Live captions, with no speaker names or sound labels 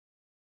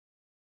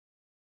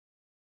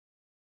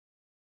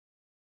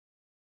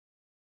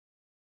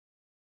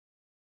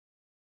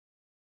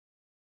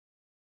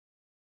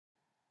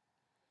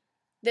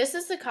This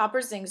is the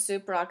copper-zinc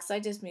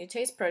superoxide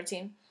dismutase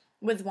protein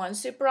with one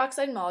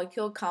superoxide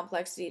molecule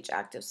complex at each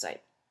active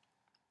site.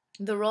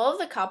 The role of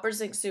the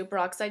copper-zinc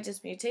superoxide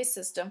dismutase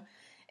system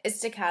is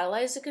to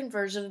catalyze the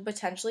conversion of the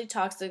potentially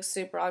toxic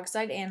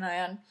superoxide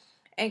anion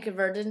and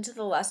convert it into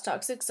the less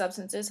toxic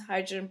substances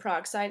hydrogen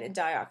peroxide and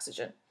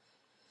dioxygen.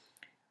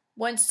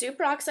 When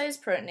superoxide is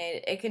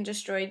protonated, it can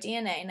destroy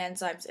DNA and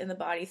enzymes in the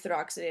body through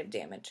oxidative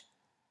damage.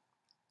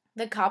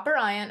 The copper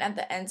ion at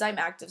the enzyme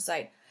active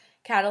site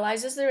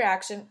catalyzes the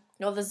reaction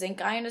while the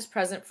zinc ion is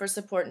present for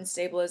support and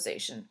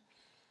stabilization.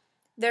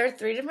 There are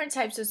three different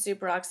types of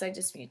superoxide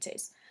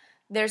dismutase.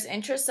 There's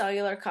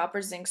intracellular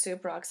copper-zinc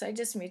superoxide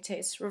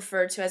dismutase,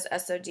 referred to as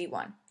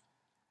SOD1.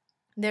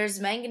 There's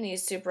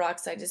manganese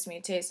superoxide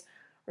dismutase,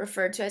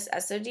 referred to as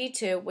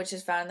SOD2, which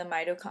is found in the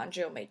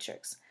mitochondrial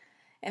matrix.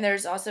 And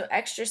there's also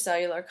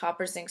extracellular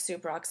copper-zinc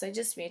superoxide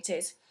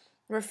dismutase,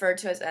 referred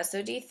to as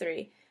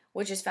SOD3,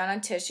 which is found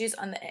on tissues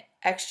on the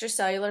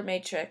extracellular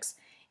matrix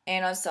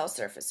and on cell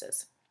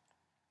surfaces.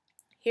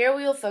 Here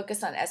we will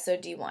focus on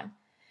SOD1.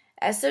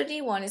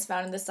 SOD1 is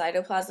found in the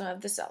cytoplasm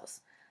of the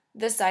cells.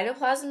 The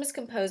cytoplasm is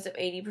composed of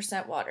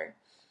 80% water.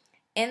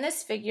 In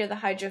this figure, the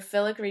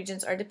hydrophilic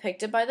regions are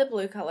depicted by the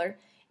blue color,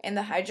 and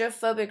the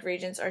hydrophobic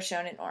regions are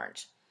shown in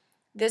orange.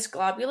 This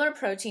globular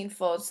protein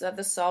folds so that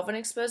the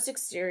solvent-exposed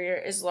exterior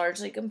is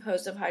largely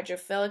composed of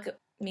hydrophilic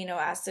amino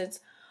acids,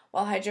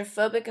 while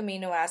hydrophobic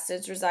amino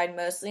acids reside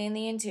mostly in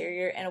the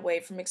interior and away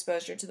from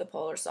exposure to the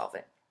polar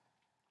solvent.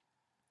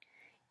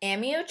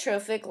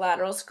 Amyotrophic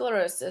lateral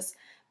sclerosis,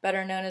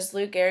 better known as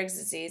Lou Gehrig's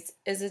disease,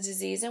 is a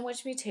disease in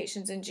which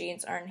mutations in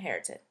genes are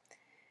inherited.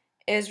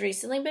 It has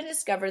recently been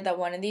discovered that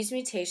one of these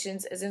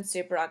mutations is in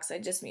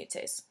superoxide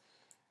dismutase.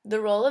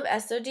 The role of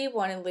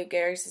SOD1 in Lou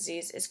Gehrig's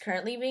disease is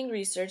currently being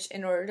researched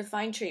in order to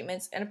find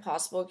treatments and a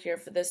possible cure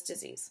for this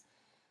disease.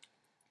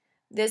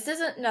 This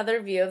is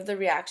another view of the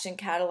reaction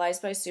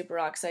catalyzed by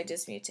superoxide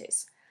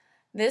dismutase.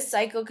 This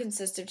cycle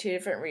consists of two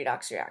different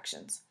redox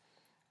reactions.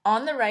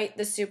 On the right,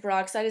 the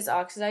superoxide is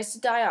oxidized to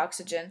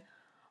dioxygen,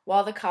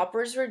 while the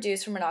copper is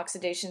reduced from an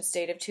oxidation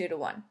state of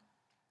 2:1.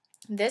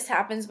 This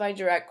happens by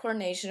direct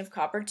coordination of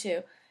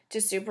copper-2 to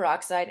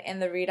superoxide,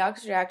 and the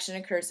redox reaction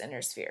occurs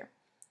intersphere.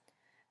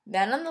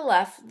 Then on the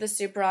left, the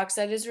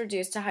superoxide is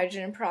reduced to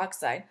hydrogen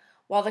peroxide,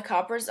 while the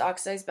copper is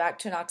oxidized back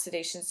to an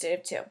oxidation state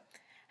of 2.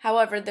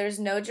 However, there is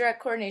no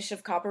direct coordination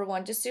of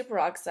copper-1 to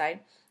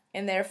superoxide,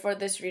 and therefore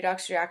this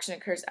redox reaction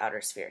occurs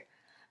outer sphere.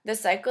 The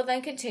cycle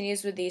then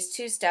continues with these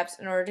two steps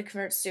in order to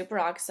convert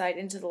superoxide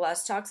into the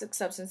less toxic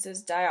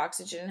substances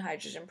dioxygen and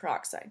hydrogen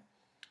peroxide.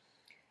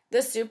 The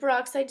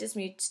superoxide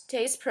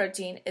dismutase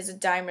protein is a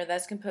dimer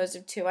that is composed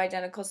of two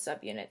identical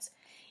subunits.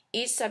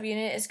 Each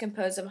subunit is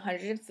composed of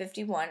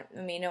 151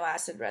 amino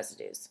acid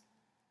residues.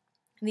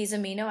 These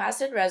amino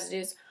acid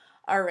residues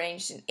are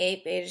arranged in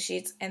 8 beta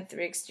sheets and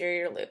 3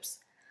 exterior loops.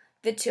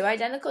 The two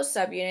identical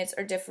subunits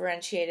are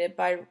differentiated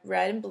by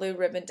red and blue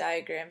ribbon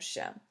diagrams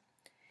shown.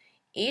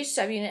 Each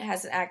subunit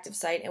has an active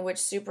site in which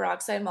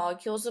superoxide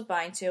molecules will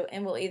bind to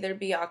and will either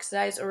be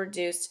oxidized or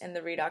reduced in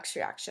the redox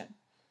reaction.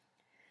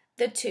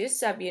 The two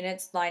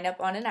subunits line up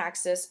on an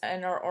axis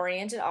and are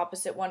oriented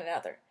opposite one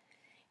another,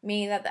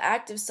 meaning that the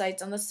active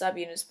sites on the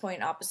subunits point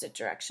in opposite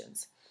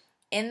directions.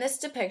 In this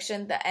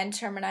depiction, the N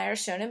termini are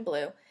shown in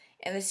blue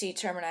and the C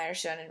termini are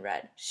shown in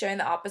red, showing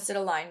the opposite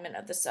alignment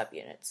of the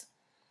subunits.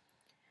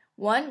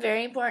 One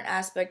very important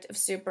aspect of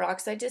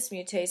superoxide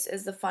dismutase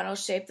is the funnel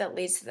shape that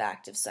leads to the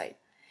active site.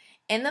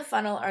 In the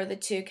funnel are the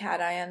two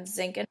cations,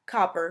 zinc and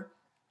copper,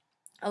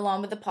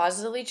 along with the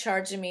positively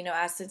charged amino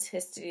acids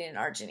histidine and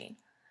arginine.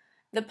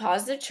 The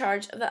positive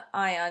charge of the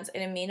ions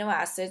in amino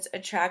acids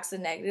attracts the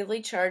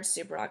negatively charged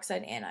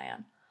superoxide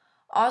anion.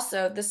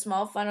 Also, the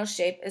small funnel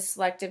shape is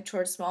selective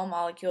towards small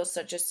molecules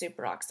such as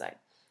superoxide.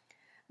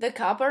 The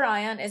copper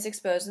ion is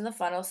exposed in the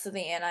funnel so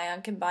the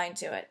anion can bind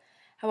to it.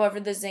 However,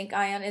 the zinc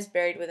ion is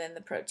buried within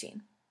the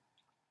protein.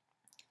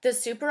 The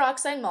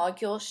superoxide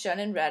molecule, shown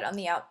in red on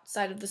the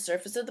outside of the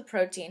surface of the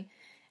protein,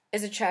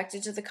 is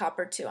attracted to the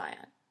copper-2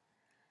 ion.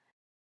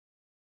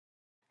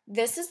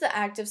 This is the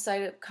active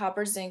site of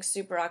copper-zinc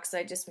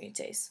superoxide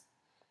dismutase.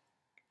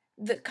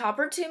 The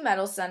copper-2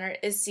 metal center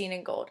is seen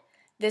in gold.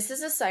 This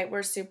is a site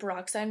where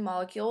superoxide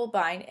molecule will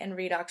bind and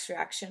redox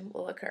reaction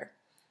will occur.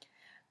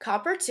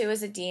 Copper-2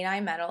 is a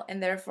D9 metal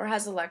and therefore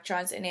has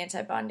electrons in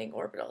antibonding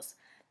orbitals.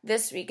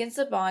 This weakens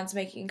the bonds,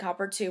 making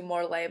copper-2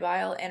 more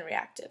labile and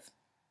reactive.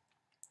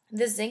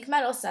 The zinc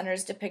metal center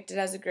is depicted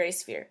as a gray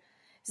sphere.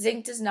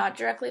 Zinc does not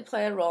directly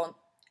play a role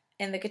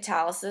in the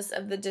catalysis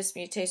of the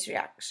dismutase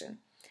reaction.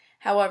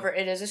 However,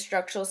 it is a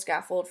structural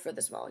scaffold for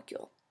this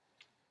molecule.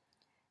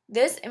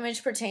 This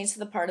image pertains to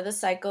the part of the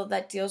cycle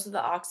that deals with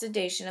the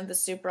oxidation of the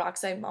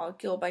superoxide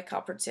molecule by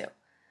copper-2.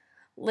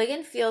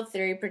 Ligand field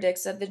theory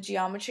predicts that the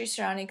geometry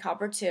surrounding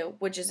copper-2,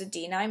 which is a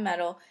D9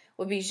 metal,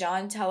 would be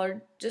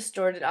Jean-Teller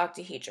distorted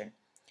octahedron.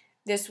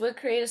 This would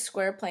create a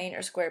square plane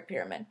or square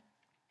pyramid.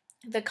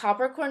 The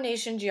copper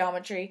coordination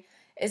geometry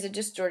is a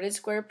distorted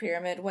square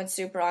pyramid when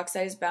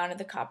superoxide is bound at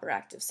the copper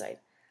active site.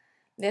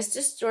 This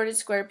distorted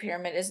square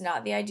pyramid is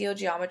not the ideal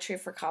geometry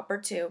for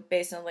copper-2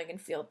 based on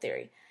ligand field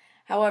theory.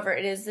 However,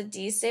 it is the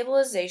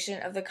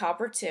destabilization of the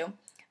copper-2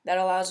 that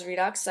allows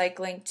redox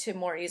cycling to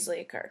more easily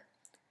occur.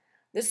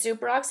 The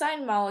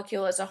superoxide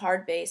molecule is a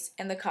hard base,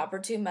 and the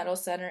copper-2 metal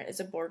center is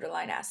a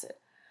borderline acid.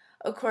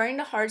 According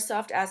to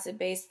hard-soft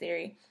acid-base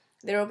theory,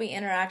 there will be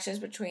interactions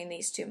between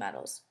these two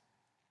metals.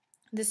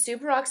 The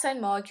superoxide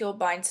molecule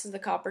binds to the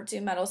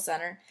copper-2 metal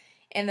center,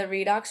 and the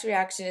redox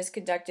reaction is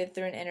conducted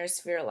through an inner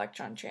sphere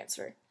electron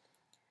transfer.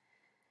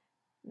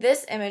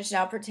 This image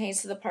now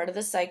pertains to the part of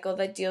the cycle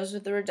that deals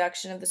with the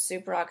reduction of the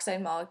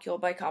superoxide molecule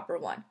by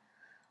copper-1.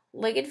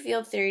 Ligand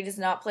field theory does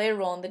not play a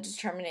role in the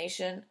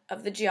determination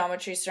of the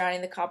geometry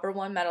surrounding the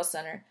copper-1 metal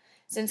center,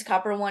 since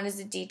copper-1 is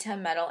a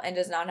D10 metal and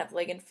does not have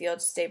ligand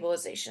field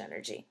stabilization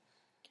energy.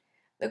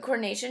 The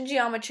coordination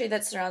geometry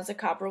that surrounds the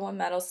copper-1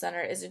 metal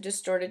center is a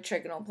distorted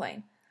trigonal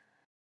plane.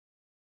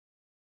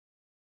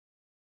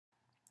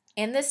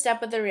 In this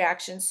step of the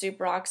reaction,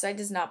 superoxide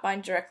does not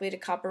bind directly to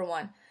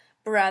copper-1,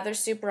 but rather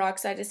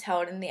superoxide is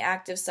held in the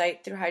active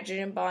site through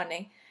hydrogen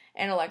bonding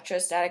and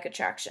electrostatic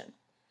attraction.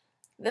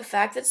 The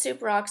fact that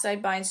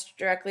superoxide binds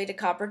directly to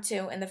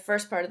copper-2 in the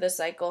first part of the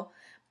cycle,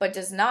 but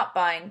does not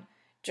bind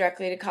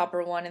directly to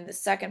copper-1 in the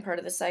second part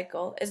of the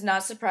cycle, is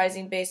not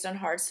surprising based on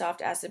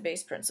hard-soft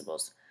acid-base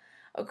principles.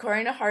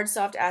 According to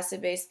hard-soft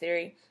acid-base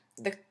theory,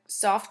 the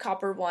soft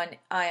copper-1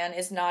 ion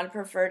is not a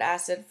preferred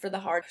acid for the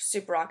hard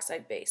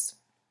superoxide base.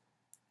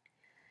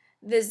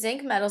 The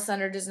zinc metal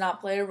center does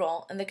not play a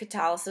role in the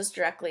catalysis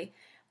directly,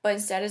 but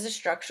instead is a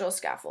structural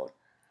scaffold.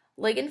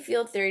 Ligand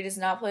field theory does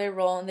not play a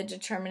role in the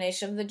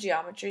determination of the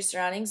geometry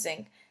surrounding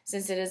zinc,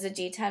 since it is a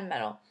D10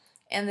 metal,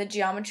 and the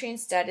geometry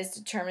instead is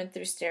determined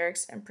through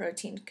sterics and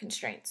protein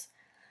constraints.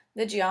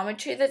 The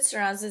geometry that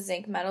surrounds the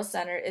zinc metal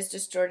center is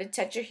distorted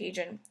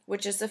tetrahedron,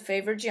 which is the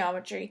favored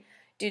geometry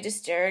due to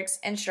sterics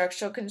and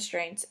structural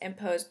constraints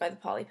imposed by the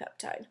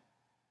polypeptide.